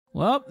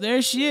Well,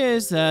 there she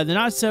is, the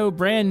not so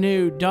brand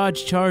new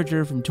Dodge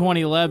Charger from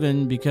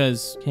 2011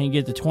 because can't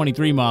get the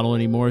 23 model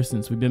anymore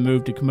since we've been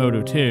moved to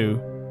Camodo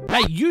 2.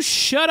 Hey, you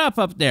shut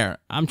up there.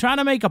 I'm trying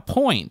to make a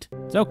point.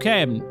 It's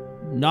okay, I'm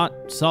not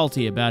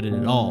salty about it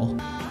at all.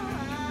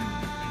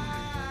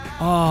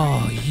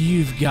 Oh,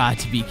 you've got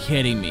to be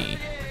kidding me.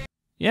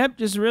 Yep,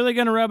 just really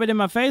gonna rub it in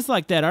my face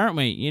like that, aren't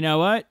we? You know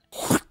what?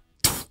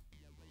 That's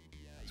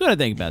what I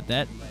think about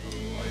that.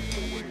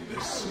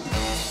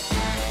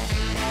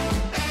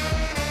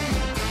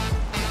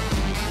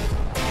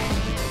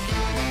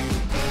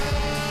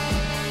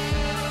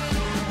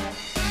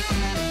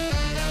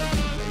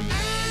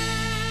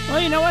 Well,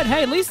 you know what?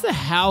 Hey, at least the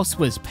house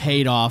was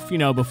paid off, you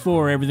know,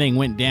 before everything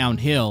went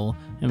downhill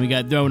and we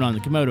got thrown on the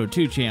Camodo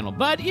 2 channel.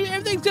 But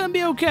everything's gonna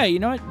be okay. You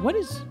know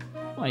what?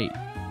 Wait,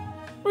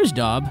 where's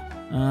Dob?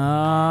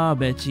 Oh,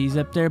 bet she's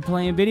up there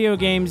playing video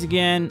games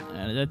again.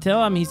 I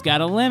tell him he's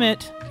got a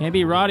limit. Can't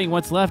be rotting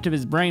what's left of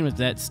his brain with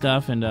that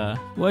stuff. And,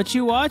 what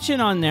you watching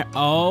on there?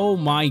 Oh,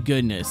 my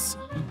goodness.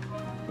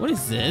 What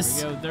is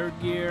this? Here we go,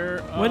 third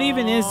gear. What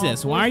even is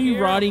this? Why are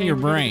you rotting your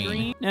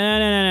brain?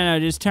 No.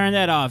 Just turn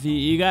that off.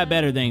 You got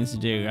better things to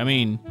do. I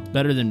mean,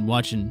 better than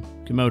watching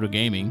Camodo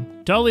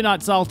Gaming. Totally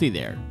not salty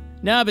there.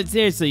 No, but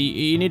seriously,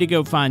 you need to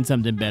go find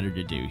something better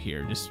to do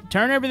here. Just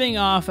turn everything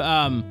off.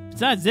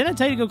 Besides, didn't I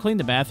tell you to go clean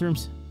the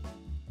bathrooms?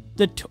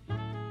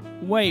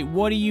 Wait,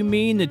 what do you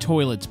mean the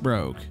toilet's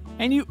broke?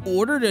 And you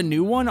ordered a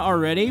new one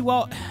already?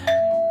 Well,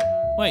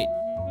 wait.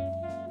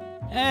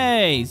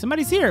 Hey,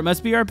 somebody's here. It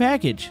must be our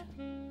package.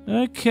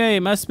 Okay,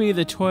 must be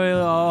the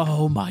toilet.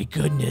 Oh my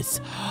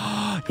goodness.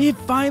 It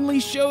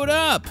finally showed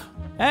up.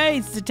 Hey,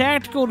 it's the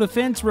tactical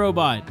defense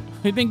robot.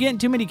 We've been getting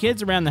too many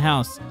kids around the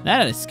house.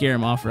 That ought to scare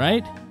them off,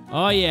 right?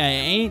 Oh yeah,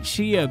 ain't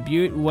she a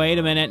beaut? Wait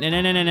a minute.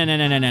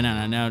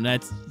 No.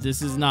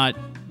 This is not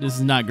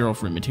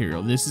girlfriend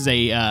material. This is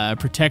a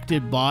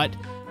protected bot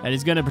that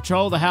is gonna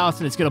patrol the house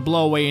and it's gonna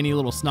blow away any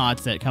little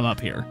snots that come up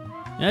here.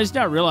 And I just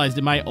now realized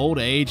in my old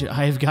age,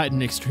 I have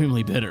gotten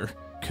extremely bitter.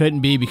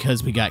 Couldn't be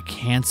because we got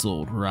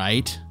canceled,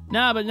 right?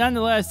 No, but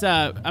nonetheless,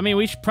 I mean,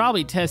 we should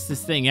probably test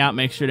this thing out,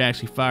 make sure it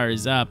actually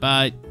fires up.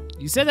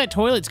 You said that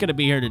toilet's gonna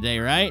be here today,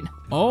 right?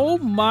 Oh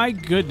my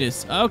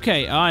goodness.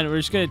 Okay, and we're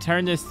just gonna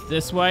turn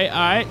this way. All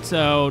right,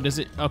 so does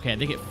it, okay, I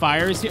think it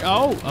fires here.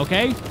 Oh,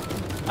 okay.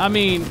 I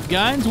mean,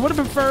 guns, would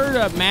have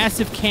preferred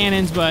massive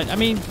cannons, but I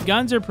mean,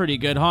 guns are pretty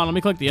good. Hold on, let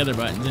me click the other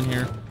buttons in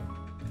here.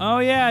 Oh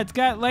yeah, it's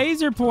got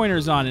laser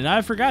pointers on it.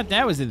 I forgot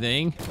that was a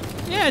thing.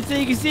 Yeah, so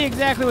you can see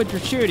exactly what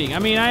you're shooting. I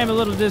mean, I am a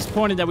little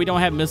disappointed that we don't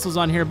have missiles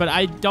on here, but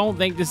I don't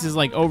think this is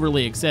like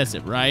overly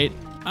excessive, right?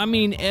 I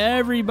mean,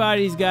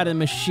 everybody's got a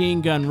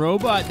machine gun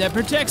robot that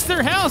protects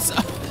their house.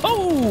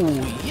 Oh,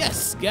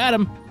 yes, got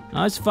him.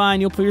 Oh, it's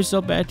fine, you'll pull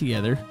yourself back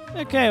together.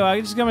 Okay, well,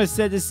 I'm just gonna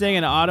set this thing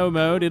in auto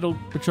mode. It'll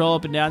patrol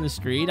up and down the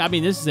street. I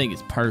mean, this thing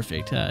is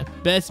perfect.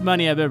 Best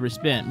money I've ever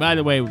spent. By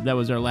the way, that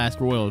was our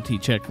last royalty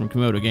check from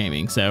Camodo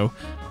Gaming, so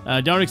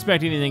don't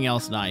expect anything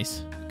else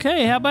nice.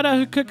 Okay, how about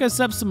I cook us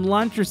up some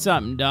lunch or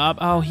something, Dob?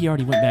 Oh, he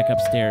already went back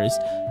upstairs.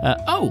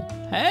 Oh,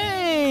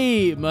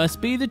 hey,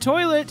 must be the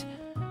toilet.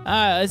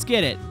 Let's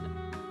get it.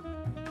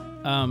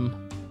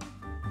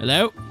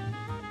 Hello?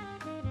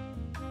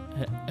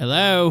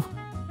 Hello?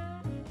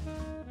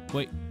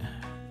 Wait,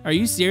 are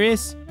you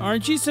serious?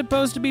 Aren't you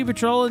supposed to be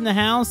patrolling the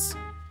house?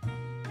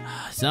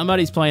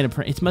 Somebody's playing a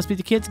prank. It must be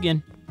the kids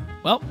again.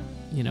 Well,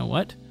 you know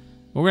what?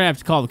 We're gonna have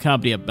to call the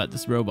company up about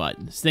this robot.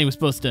 This thing was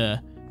supposed to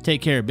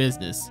take care of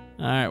business.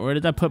 All right, where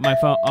did I put my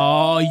phone?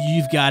 Oh,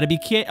 you've got to be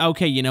kidding.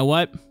 Okay, you know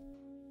what?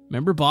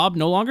 Remember, Bob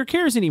no longer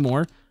cares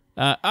anymore.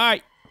 All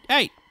right,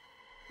 hey,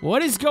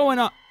 what is going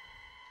on?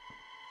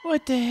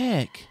 What the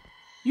heck?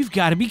 You've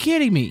got to be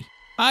kidding me.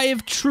 I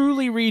have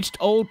truly reached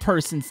old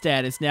person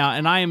status now,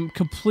 and I am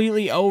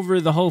completely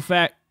over the whole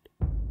fact.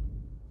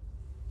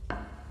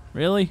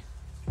 Really?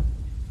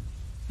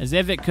 As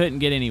if it couldn't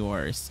get any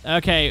worse.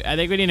 Okay, I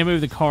think we need to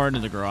move the car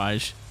into the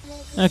garage.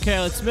 Okay,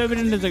 let's move it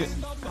into the...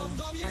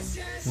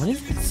 What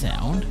is that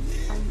sound?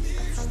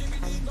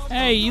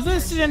 Hey, you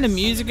listening to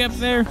music up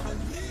there?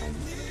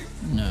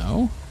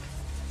 No.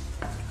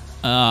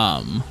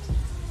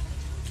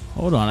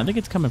 Hold on, I think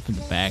it's coming from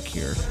the back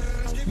here.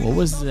 What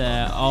was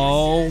that?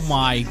 Oh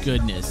my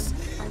goodness.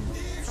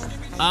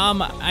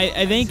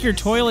 I think your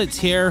toilet's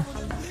here.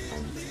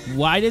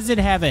 Why does it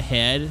have a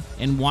head?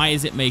 And why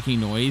is it making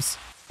noise?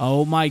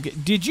 Oh my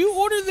god. Did you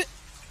order the...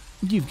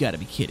 You've got to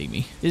be kidding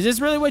me. Is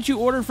this really what you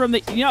ordered from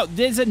the... You know,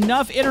 there's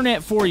enough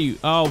internet for you.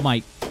 Oh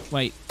my...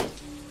 Wait.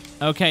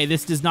 Okay,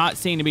 this does not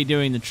seem to be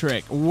doing the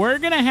trick. We're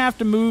going to have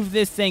to move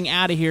this thing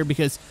out of here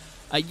because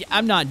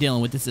I'm not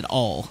dealing with this at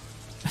all.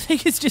 I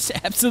think it's just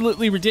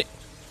absolutely ridiculous.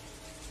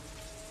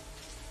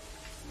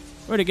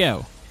 Where'd it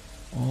go?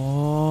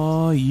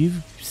 Oh, you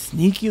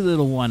sneaky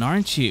little one,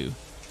 aren't you?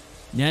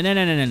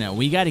 No.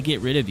 We got to get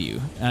rid of you.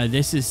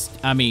 This is...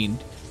 I mean,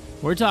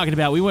 we're talking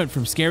about... We went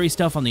from scary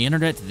stuff on the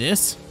internet to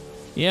this.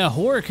 Yeah,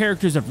 horror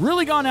characters have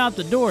really gone out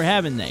the door,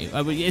 haven't they?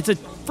 It's a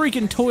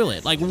freaking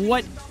toilet. Like,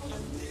 what?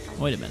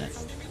 Wait a minute.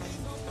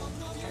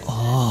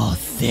 Oh,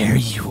 there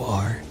you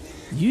are.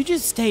 You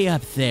just stay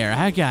up there.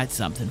 I got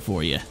something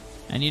for you.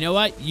 And you know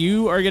what?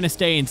 You are going to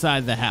stay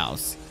inside the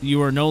house.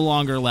 You are no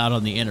longer allowed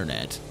on the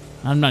internet.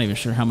 I'm not even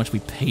sure how much we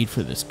paid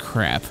for this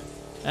crap.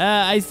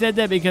 I said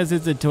that because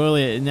it's a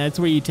toilet, and that's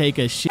where you take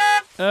a shit.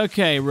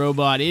 Okay,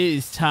 robot, it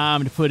is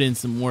time to put in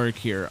some work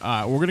here. All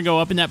right, we're going to go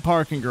up in that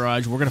parking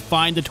garage. We're going to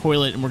find the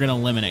toilet, and we're going to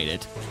eliminate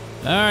it.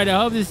 All right, I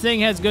hope this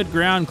thing has good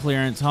ground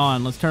clearance. Hold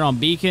on, let's turn on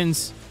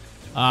beacons.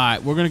 All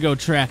right, we're going to go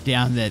track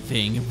down that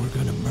thing, and we're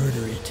going to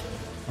murder it.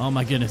 Oh,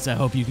 my goodness, I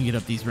hope you can get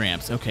up these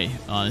ramps. Okay,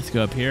 let's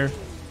go up here.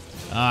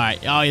 All right,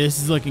 oh, yeah,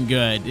 this is looking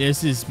good.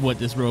 This is what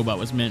this robot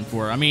was meant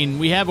for. I mean,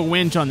 we have a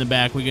winch on the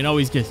back. We can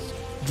always just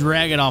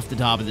drag it off the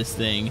top of this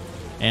thing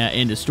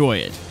and destroy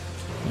it.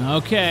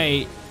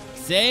 Okay,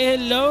 say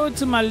hello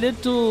to my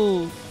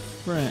little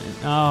friend.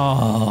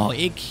 Oh,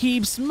 it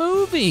keeps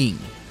moving.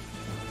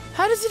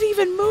 How does it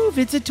even move?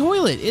 It's a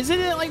toilet. Isn't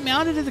it like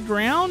mounted to the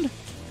ground?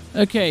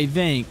 Okay,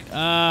 think.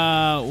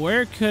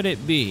 Where could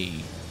it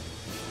be?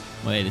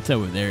 Wait, it's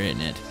over there,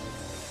 isn't it?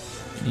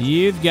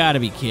 You've got to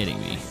be kidding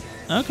me.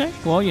 Okay,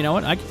 well, you know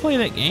what? I can play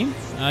that game.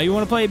 You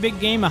want to play a big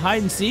game of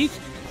hide and seek?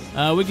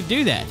 We could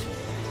do that.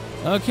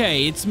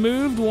 Okay, it's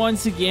moved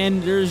once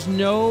again. There's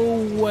no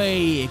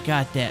way it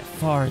got that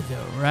far,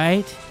 though,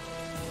 right?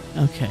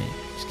 Okay,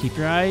 just keep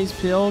your eyes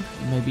peeled.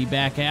 Maybe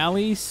back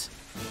alleys.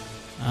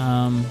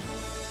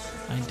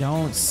 I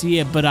don't see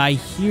it, but I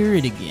hear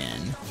it again.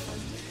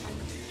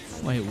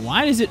 Wait,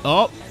 why does it...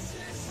 Oh!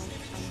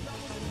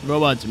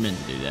 Robots are meant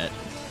to do that.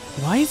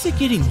 Why is it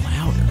getting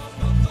louder?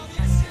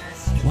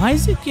 Why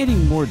is it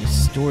getting more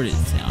distorted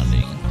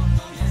sounding?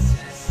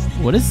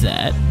 What is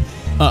that?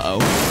 Uh-oh.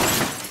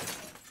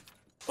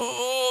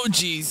 Oh,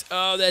 jeez.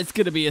 Oh, that's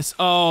gonna be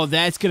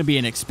that's gonna be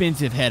an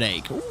expensive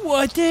headache.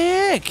 What the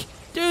heck?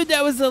 Dude,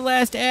 that was the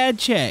last ad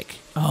check.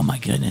 Oh, my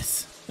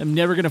goodness. I'm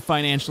never gonna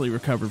financially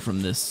recover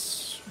from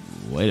this.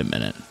 Wait a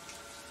minute.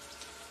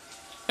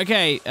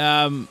 Okay,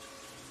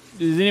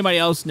 does anybody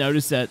else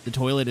notice that the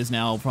toilet is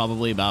now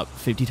probably about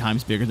 50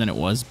 times bigger than it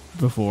was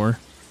before?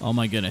 Oh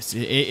my goodness,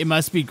 it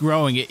must be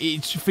growing.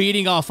 It's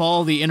feeding off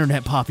all the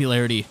internet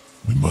popularity.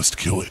 We must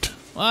kill it.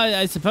 Well,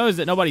 I suppose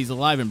that nobody's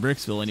alive in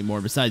Bricksville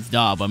anymore besides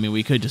Dob. I mean,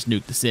 we could just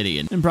nuke the city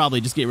and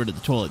probably just get rid of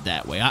the toilet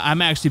that way.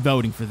 I'm actually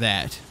voting for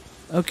that.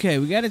 Okay,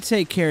 we got to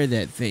take care of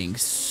that thing.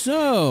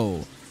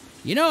 So,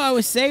 you know, I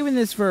was saving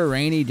this for a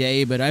rainy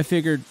day, but I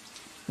figured,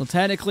 well,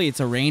 technically it's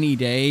a rainy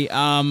day.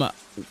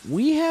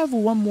 We have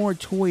one more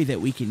toy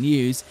that we can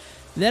use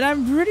that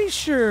I'm pretty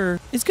sure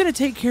is going to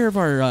take care of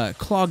our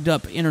clogged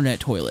up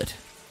internet toilet.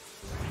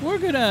 We're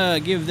going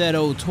to give that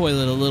old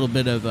toilet a little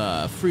bit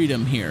of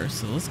freedom here.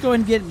 So let's go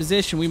ahead and get in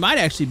position. We might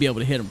actually be able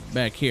to hit him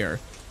back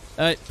here.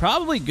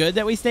 Probably good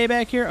that we stay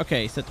back here.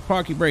 Okay, set the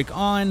parking brake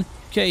on.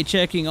 Okay,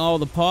 checking all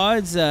the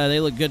pods.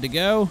 They look good to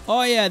go.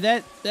 Oh, yeah,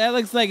 that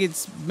looks like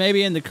it's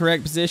maybe in the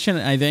correct position,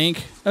 I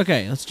think.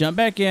 Okay, let's jump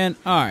back in.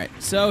 All right,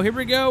 so here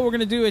we go. We're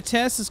going to do a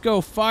test. Let's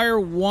go fire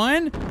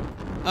one.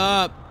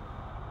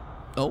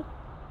 Oh.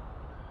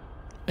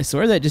 I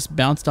swear that just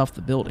bounced off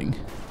the building.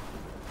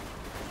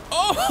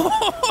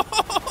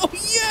 Oh,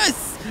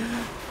 yes!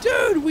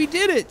 Dude, we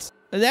did it!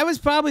 That was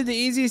probably the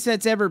easiest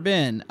that's ever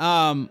been.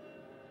 Well,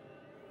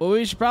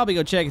 we should probably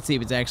go check and see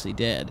if it's actually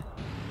dead.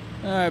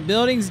 Alright,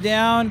 building's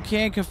down.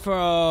 Can't confirm.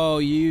 Oh,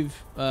 you've,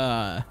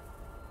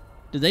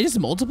 did they just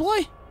multiply?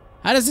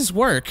 How does this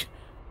work?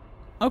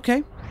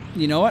 Okay.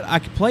 You know what? I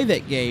could play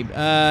that game.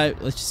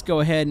 Let's just go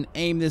ahead and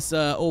aim this,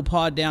 old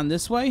pod down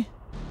this way.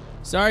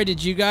 Sorry,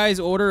 did you guys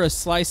order a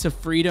slice of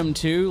freedom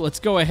too? Let's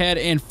go ahead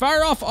and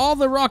fire off all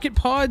the rocket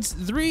pods.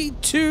 3,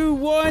 2,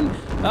 1.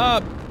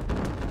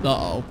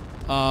 Uh-oh.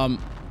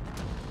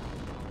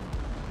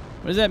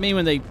 What does that mean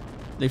when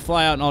they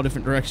fly out in all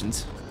different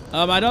directions?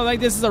 I don't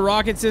think this is a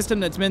rocket system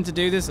that's meant to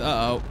do this.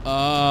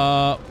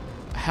 Uh-oh.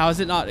 How is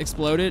it not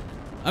exploded?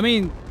 I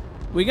mean,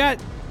 we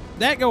got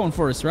that going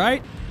for us,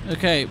 right?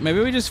 Okay, maybe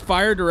we just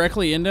fire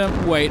directly into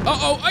them. Wait.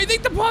 Uh-oh, I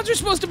think the pods are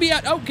supposed to be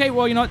out. Okay,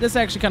 well, you know what? This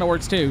actually kind of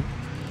works too.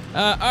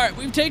 All right,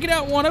 we've taken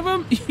out one of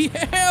them.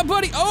 Yeah,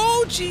 buddy.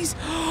 Oh, jeez.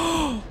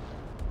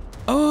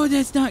 Oh,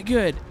 that's not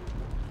good.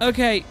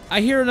 Okay,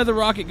 I hear another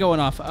rocket going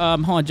off.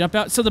 Hold on, jump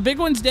out. So the big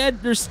one's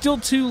dead. There's still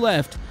 2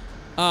 left.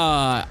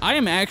 I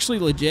am actually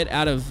legit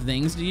out of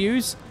things to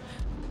use,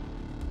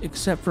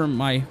 except for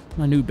my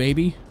new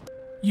baby.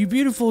 You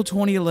beautiful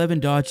 2011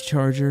 Dodge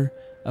Charger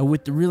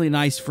with the really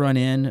nice front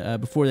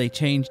end before they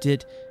changed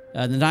it.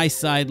 The nice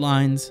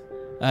sidelines.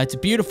 It's a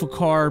beautiful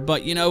car,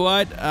 but you know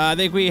what? I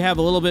think we have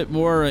a little bit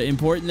more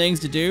important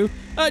things to do.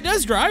 It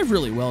does drive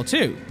really well,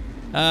 too.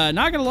 Not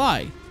gonna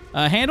lie.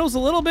 Handles a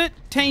little bit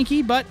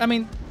tanky, but, I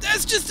mean,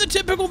 that's just the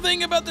typical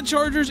thing about the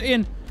Chargers.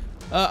 And,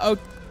 oh,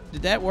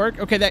 did that work?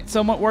 Okay, that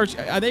somewhat works.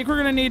 I think we're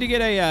gonna need to get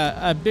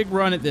a big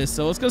run at this,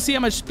 so let's go see how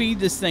much speed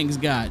this thing's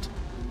got.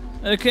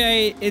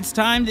 Okay, it's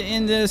time to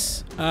end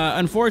this.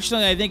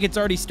 Unfortunately, I think it's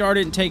already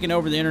started and taken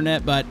over the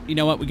internet, but you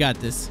know what? We got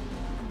this.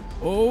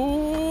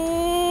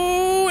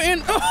 Oh,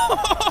 and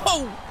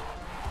oh!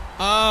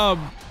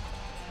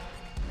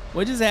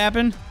 What just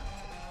happened?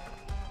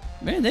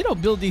 Man, they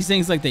don't build these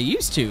things like they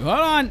used to. Hold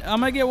on, I'm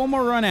gonna get one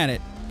more run at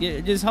it.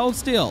 Just hold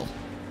still.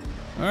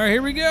 All right,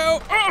 here we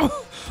go.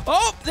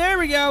 Oh, there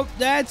we go.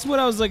 That's what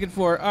I was looking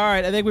for. All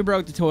right, I think we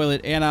broke the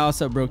toilet, and I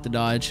also broke the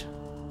Dodge.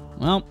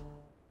 Well,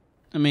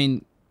 I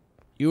mean,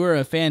 you were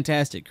a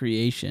fantastic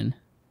creation,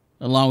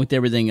 along with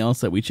everything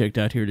else that we checked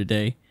out here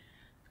today.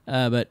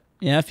 But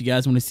yeah, if you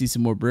guys want to see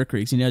some more brick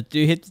rigs, do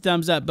hit the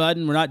thumbs up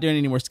button. We're not doing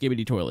any more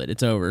Skibidi Toilet.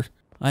 It's over.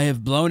 I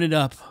have blown it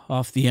up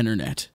off the internet.